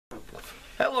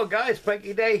Hello guys,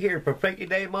 Frankie Day here for Frankie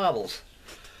Day Models.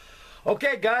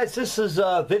 Okay guys, this is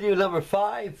video number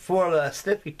 5 for the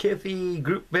Sniffy Tiffy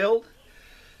group build.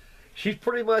 She's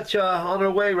pretty much on her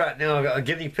way right now,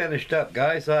 getting finished up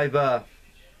guys. I've I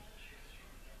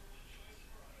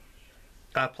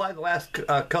applied the last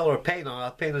color of paint on. I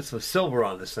painted some silver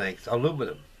on this thing,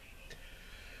 aluminum.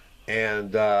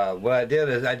 And what I did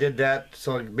is I did that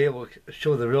so I could be able to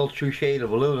show the real true shade of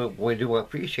aluminum when we do my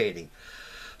pre-shading.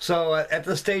 So at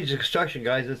this stage of construction,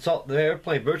 guys, the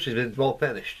airplane virtually has been well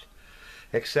finished,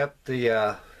 except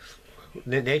the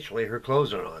naturally her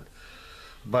clothes are on.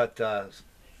 But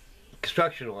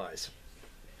construction-wise,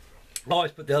 I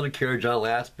always put the undercarriage on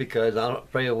last because I'm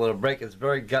afraid I want to break it. It's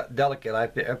very delicate. I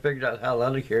figured out how the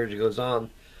undercarriage goes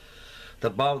on the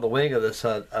bottom of the wing of this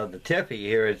of the Tiffy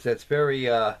here. It's very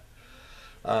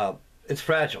it's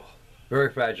fragile,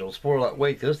 very fragile. It's for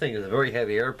weight. This thing is a very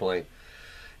heavy airplane,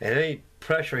 and any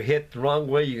pressure hit the wrong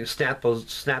way, you can snap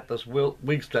those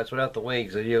wing struts without the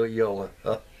wings, and you'll.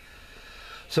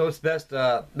 So it's best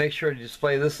to make sure to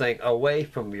display this thing away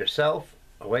from yourself,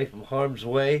 away from harm's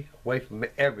way, away from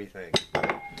everything,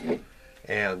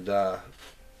 and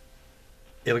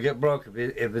it'll get broke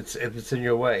if it's in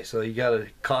your way. So you got to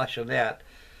caution that.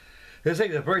 This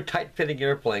thing is a very tight-fitting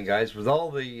airplane, guys, with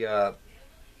all the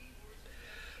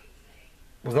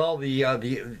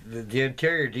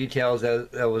interior details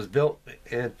that was built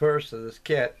in first of this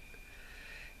kit.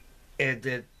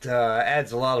 It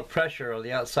adds a lot of pressure on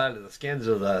the outside of the skins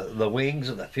of the wings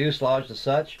and the fuselage and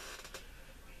such,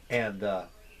 and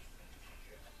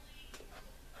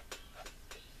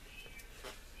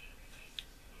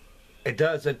it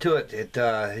does it to it.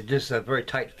 It's just a very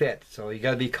tight fit, so you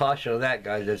got to be cautious of that,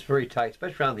 guys. It's very tight,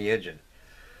 especially around the engine.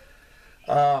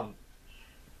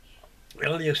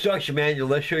 On the instruction manual,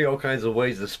 they show you all kinds of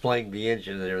ways of displaying the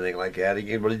engine and everything like that. You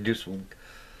can really do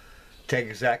take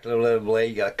exactly 11 blade.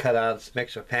 You got to cut out some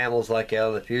extra panels like that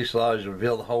on the fuselage,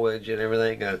 reveal the whole engine and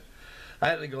everything. I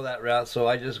had to go that route, so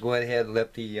I just went ahead and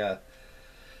left the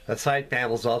side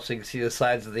panels off so you can see the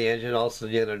sides of the engine, also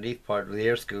the underneath part where the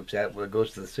air scoops at when it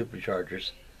goes to the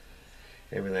superchargers,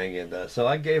 everything. And so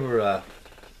I gave her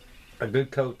a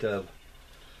good coat of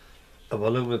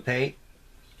aluminum paint,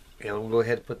 and we'll go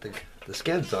ahead and put the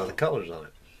skins on, the colors on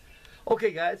it.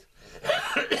 Okay, guys.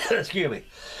 Excuse me.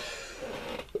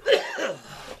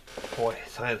 Boy,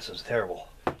 sinus is terrible.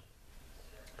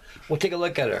 We'll take a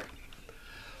look at her.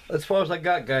 As far as I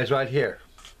got, guys, right here.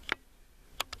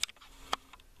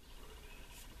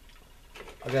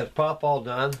 I got the prop all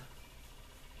done.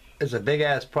 It's a big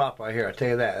ass prop right here, I'll tell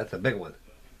you that. That's a big one.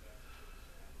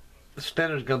 The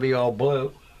spinner's gonna be all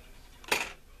blue.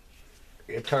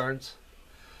 It turns.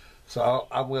 So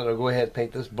I'm gonna go ahead and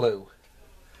paint this blue.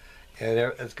 And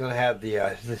it's gonna have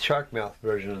the shark mouth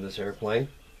version of this airplane.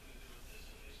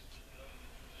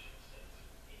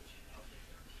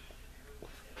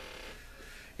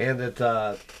 And it's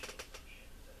a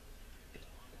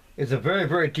very,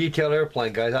 very detailed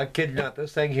airplane, guys. I kid you not.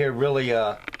 This thing here really,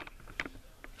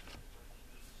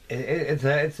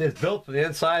 it's built from the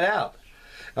inside out.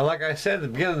 And like I said at the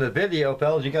beginning of the video,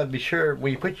 fellas, you got to be sure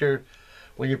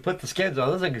when you put the skins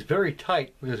on, this thing is very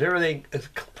tight because everything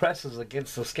presses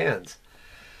against the skins,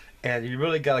 and you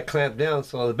really got to clamp down.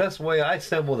 So the best way I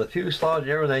assemble the fuselage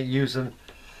and everything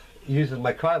using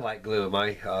my Cryolite glue, my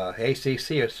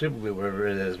ACC or super glue, whatever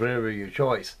it is, whatever your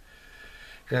choice.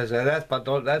 Because that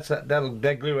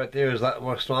glue right there is a lot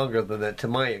more stronger than that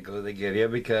Tamiya glue they give you,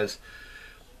 because,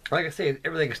 like I say,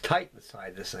 everything is tight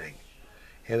inside this thing,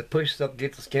 and it pushes up,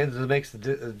 gets the skins, and it makes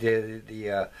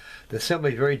the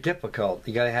assembly very difficult.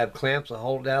 You got to have clamps to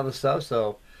hold down the stuff.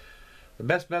 So the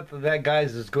best method of that,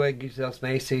 guys, is go ahead and get yourself some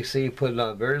ACC, put it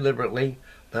on very liberally,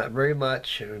 not very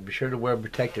much, and be sure to wear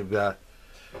protective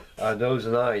nose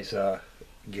and eyes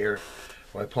gear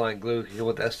while applying glue. You don't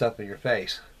want that stuff in your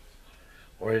face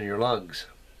or in your lungs.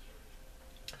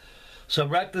 So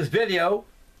wrap this video.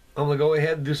 I'm going to go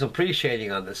ahead and do some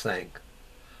pre-shading on this thing.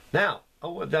 Now, I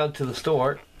went down to the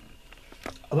store.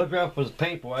 I looked around for the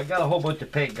paint. I got a whole bunch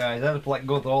of paint, guys. I just like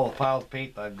go through all the piles of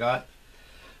paint I've got.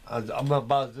 I'm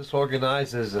about as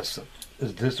disorganized as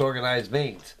disorganized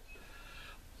means.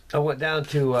 I went down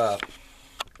to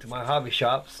my hobby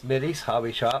shop, Smitty's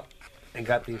hobby shop, and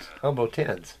got these Humbo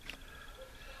tins.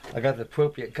 I got the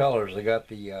appropriate colors. I got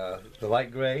the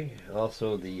light gray, and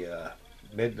also the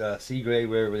mid sea gray,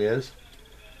 wherever it is,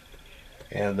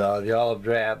 and the olive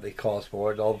drab they call us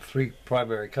for it. All the 3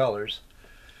 primary colors.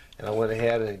 And I went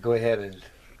ahead and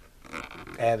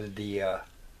added the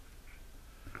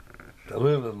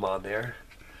aluminum on there.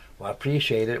 Well, I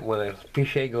appreciate it. When a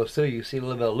pre-shade goes through, you see a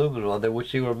little bit of aluminum on there,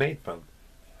 which they were made from.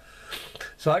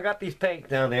 So I got these paints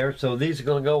down there, so these are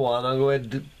going to go on. I'll go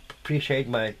ahead and pre-shade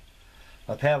my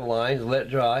panel lines and let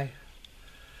it dry.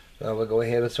 So we'll go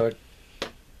ahead and start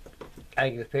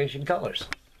adding the finishing colors.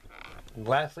 And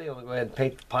lastly, I'm going to go ahead and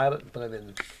paint the pilot and put him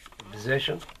in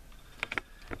position.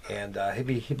 And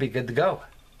he'd be good to go.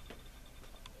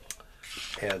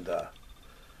 And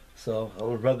so I'm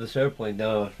going to rub this airplane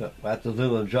down. After the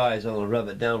aluminum dries, I'm going to rub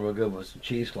it down real good with some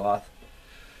cheesecloth.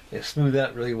 And smooth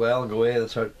that really well and go ahead and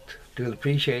start doing the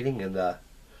pre-shading and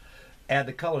add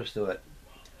the colors to it.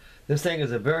 This thing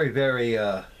is a very, very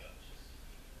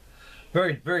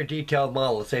detailed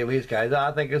model, to say the least, guys.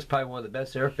 I think it's probably one of the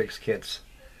best Airfix kits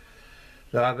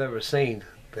that I've ever seen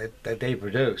that they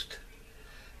produced.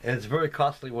 And it's a very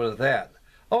costly one at that.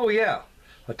 Oh yeah,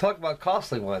 I talked about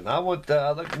costly one. I went looked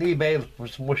on eBay for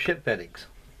some more ship fittings.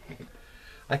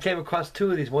 I came across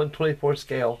two of these 1/24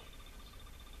 scale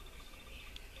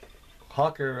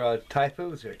Hawker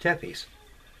Typhoons or Tiffys.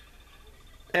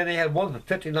 And they had one for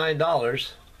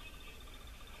 $59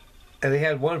 and they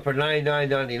had one for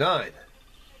 $99.99.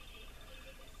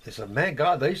 I said, man,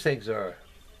 God, these things are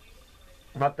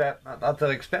not that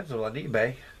expensive on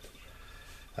eBay.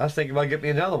 I was thinking about getting me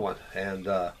another one, and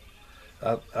I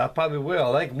probably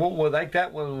will. I think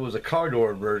that one was a car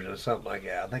door version or something like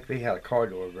that. I think they had a car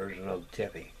door version of the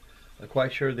Tiffy. I'm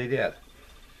quite sure they did.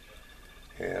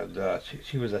 And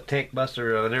she was a tank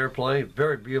buster on an airplane.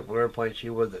 Very beautiful airplane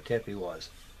she was, the Tiffy was.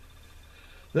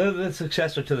 The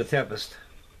successor to the Tempest.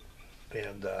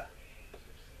 And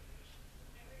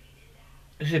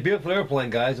it's a beautiful airplane,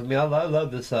 guys. I mean, I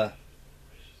love this.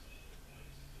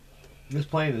 This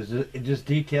plane is just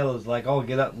detail is like, oh,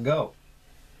 get up and go.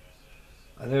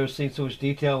 I've never seen so much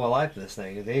detail in my life in this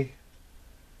thing. They've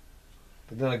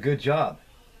done a good job.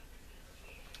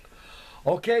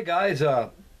 Okay, guys.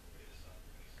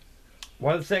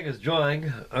 While this thing is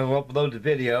drying, I'm going to upload the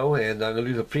video and I'm going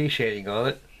to do the pre-shading on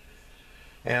it.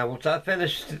 And once I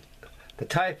finish the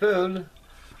Typhoon,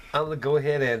 I'm going to go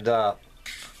ahead and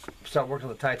start working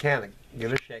on the Titanic, get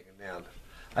her shaken down.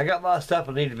 I got a lot of stuff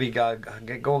I need to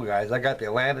get going, guys. I got the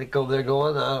Atlantic over there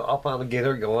going. I'll finally get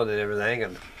her going and everything.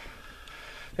 And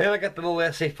I got the little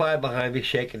SA5 behind me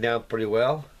shaking down pretty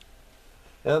well.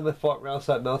 And I'm going to fart around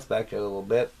something else back there a little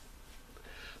bit.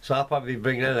 So I'll probably be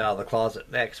bringing that out of the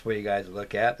closet next for you guys to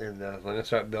look at. And I'm going to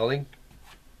start building.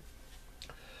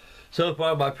 So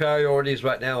far, my priorities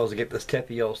right now is to get this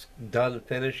Tiffy all done and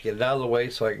finished, get it out of the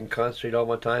way so I can concentrate all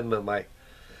my time on my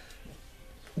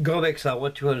go make that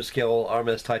 1/200 scale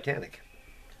RMS Titanic.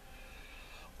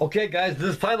 Okay, guys,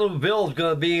 this final build is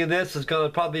going to be in this. It's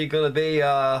probably going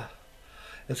to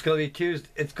be Tuesday.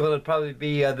 It's going to probably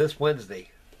be this Wednesday.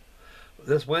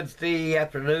 This Wednesday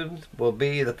afternoon will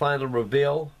be the final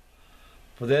reveal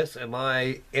for this, and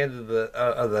my end of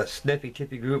the Sniffy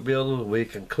Tiffy group building will be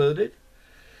concluded.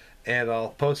 And I'll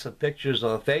post some pictures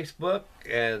on Facebook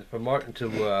and for Martin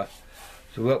to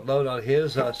upload on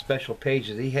his special page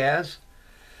that he has.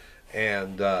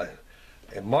 And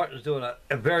Martin's doing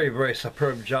a very, very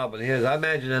superb job on his. I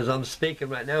imagine as I'm speaking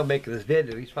right now, making this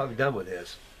video, he's probably done with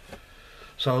his.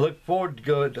 So I look forward to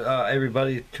going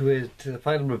everybody to the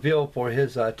final reveal for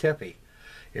his Tiffy.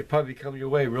 It'll probably come your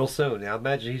way real soon. Now I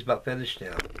imagine he's about finished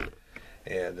now.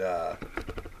 And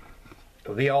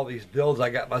all these builds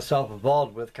I got myself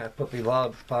involved with kind of put me a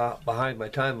lot behind my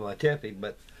time on my Tiffy.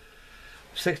 But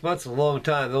 6 months is a long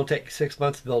time. It'll take 6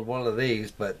 months to build one of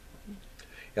these, but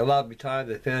it allowed me time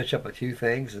to finish up a few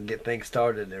things and get things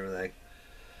started and everything.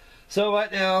 So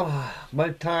right now,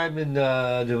 my time and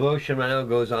devotion right now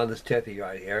goes on this Tiffy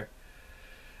right here.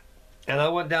 And I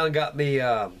went down and got me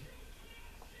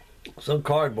some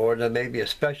cardboard and maybe a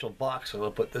special box. I'm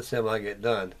going to put this in when I get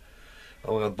done.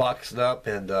 I'm going to box it up,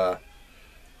 and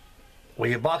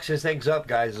when you box these things up,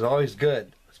 guys, it's always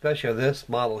good, especially on this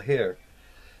model here,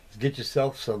 is get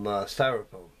yourself some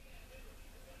styrofoam.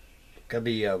 Could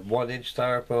be a 1-inch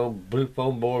styrofoam, blue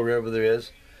foam board, whatever there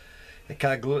is, and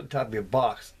kind of glue it on top of your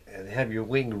box and have your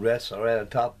wing rest right on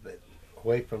top of it,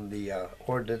 away from the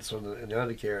ordnance or the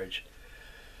undercarriage.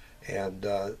 And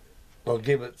it'll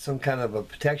give it some kind of a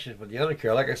protection for the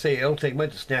undercarriage. Like I say, it don't take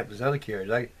much to snap this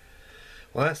undercarriage.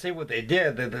 When I see what they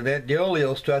did, the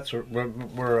oleo struts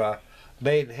were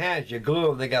made in halves. You glue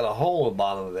them, they got a hole in the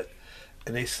bottom of it.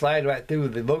 And they slide right through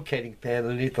the locating pan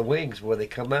underneath the wings where they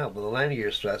come out, where the landing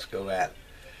gear struts go at.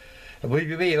 And believe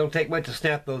you me, it don't take much to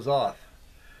snap those off.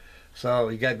 So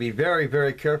you got to be very,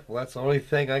 very careful. That's the only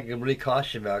thing I can really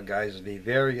caution about, guys. Is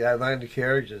that landing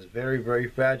carriage is very, very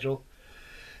fragile.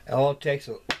 And all it takes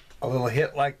is a little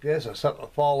hit like this or something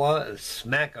to fall on it, and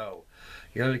smack-o.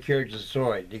 Your undercarriage is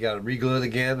destroyed. You got to re-glue it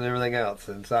again and everything else,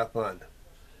 and it's not fun.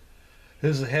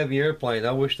 This is a heavy airplane.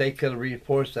 I wish they could have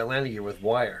reinforced that landing gear with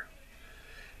wire.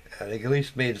 They at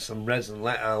least made some resin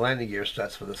landing gear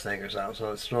struts for this thing or something,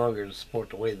 so it's stronger to support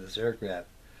the weight of this aircraft.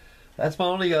 That's my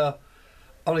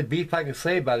only beef I can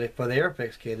say about it for the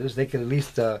Airfix kit is they could at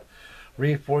least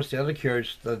reinforce the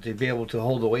undercarriage to be able to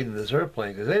hold the weight of this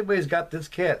airplane. Because everybody's got this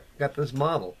kit, got this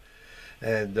model,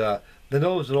 and the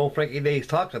nose that old Frankie Days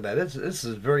talked about. This is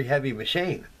a very heavy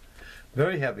machine,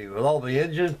 very heavy with all the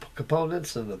engine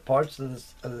components and the parts of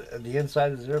the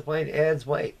inside of this airplane. Adds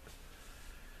weight,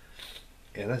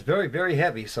 and that's very, very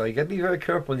heavy. So you got to be very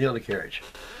careful with the undercarriage.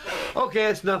 Okay,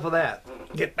 that's enough of that.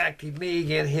 Get back to me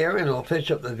again here, and we'll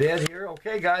finish up the vid here.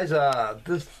 Okay, guys,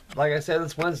 this, like I said,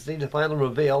 this Wednesday, the final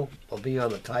reveal will be on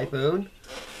the Typhoon.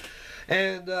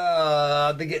 And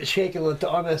they get shaken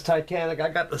on this Titanic. I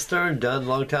got the stern done a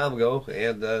long time ago,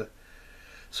 and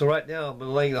so right now I'm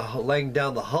laying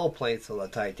down the hull plates of the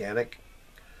Titanic.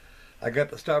 I got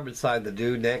the starboard side to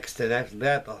do next, and after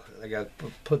that, I got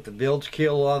to put the bilge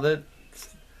keel on it,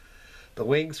 the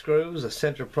wing screws, the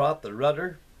center prop, the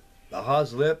rudder, the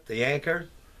hawse lip, the anchor,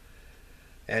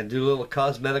 and do a little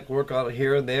cosmetic work on it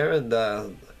here and there. And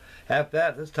after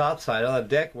that, this top side on the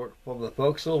deck work from the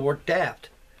forecastle, work aft.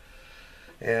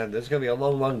 And there's going to be a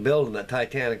long, long build in that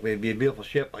Titanic. It'll be a beautiful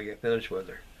ship when I get finished with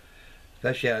her.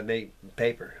 Especially I made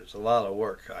paper. It's a lot of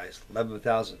work, guys.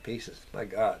 11,000 pieces. My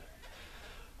God.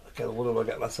 I kind of wonder what I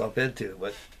got myself into.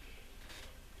 But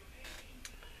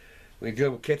when you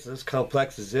deal with kits as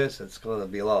complex as this, it's going to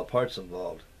be a lot of parts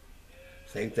involved.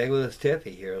 Same thing with this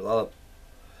Tiffy here. A lot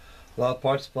of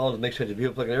parts involved to make sure it's a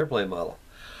beautiful looking airplane model.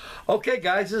 Okay,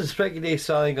 guys, this is Frankie Day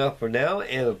signing off for now,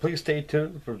 and please stay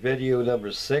tuned for video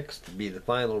number 6 to be the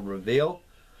final reveal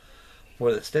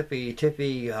for the SNIFFY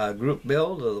TIFFY group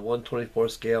build of the 1/24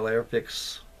 scale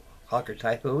Airfix Hawker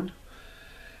Typhoon.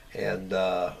 And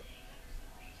after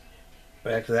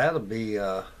that, it'll be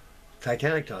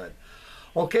Titanic time.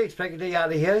 Okay, it's Frankie Day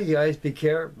out of here. You guys be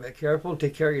careful,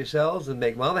 take care of yourselves, and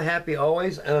make Mama happy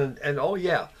always. And oh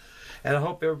yeah, and I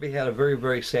hope everybody had a very,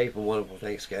 very safe and wonderful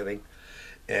Thanksgiving.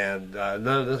 And none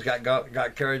of this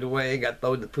got carried away, got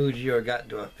thrown to Fuji, or got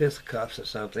into a fisticuffs or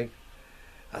something.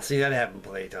 I've seen that happen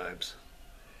plenty of times.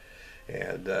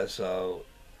 And so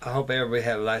I hope everybody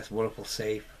had a nice, wonderful,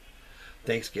 safe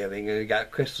Thanksgiving. And we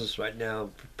got Christmas right now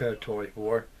preparatory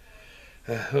for.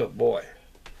 Oh boy.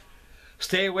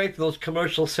 Stay away from those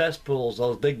commercial cesspools,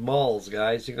 those big malls,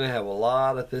 guys. You're going to have a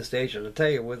lot of infestation. I tell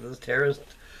you, with this terrorist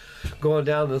going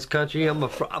down in this country, I'm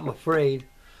afraid.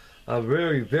 I'm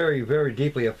very, very, very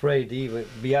deeply afraid to even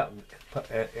be out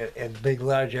in big,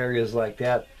 large areas like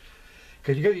that,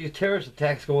 because you got these terrorist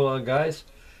attacks going on, guys,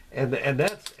 and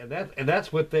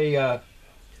that's what they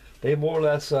more or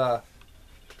less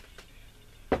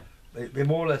they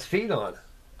more or less feed on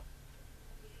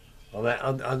that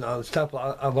on stuff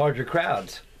on larger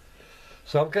crowds.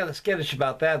 So I'm kind of skittish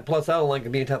about that. Plus, I don't like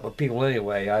being tough with people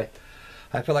anyway.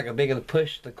 I feel like I'm being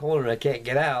pushed in the corner and I can't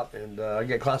get out, and I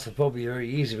get claustrophobia very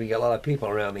easy when you get a lot of people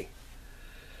around me.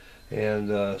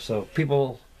 And so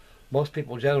most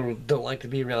people in general don't like to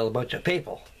be around a bunch of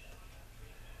people.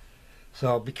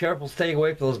 So be careful staying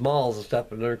away from those malls and stuff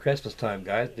during Christmas time,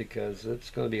 guys, because it's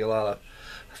going to be a lot of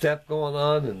stuff going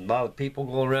on and a lot of people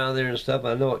going around there and stuff.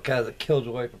 I know it kind of kills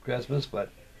away from Christmas, but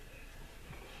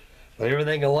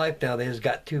everything in life nowadays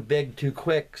got too big too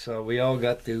quick, so we all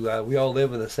got to we all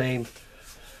live in the same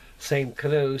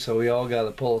canoe, so we all got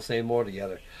to pull the same oar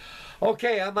together.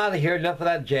 Okay, I'm out of here. Enough of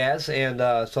that jazz, and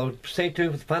so stay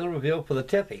tuned for the final reveal for the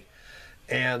Tiffy.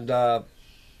 And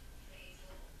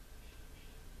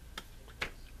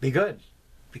be good.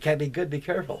 If you can't be good, be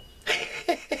careful.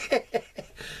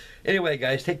 Anyway,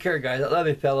 guys, take care, guys. I love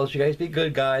you, fellas. You guys be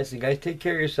good, guys. You guys take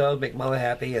care of yourselves. Make Mama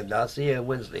happy, and I'll see you on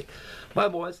Wednesday. Bye,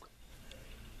 boys.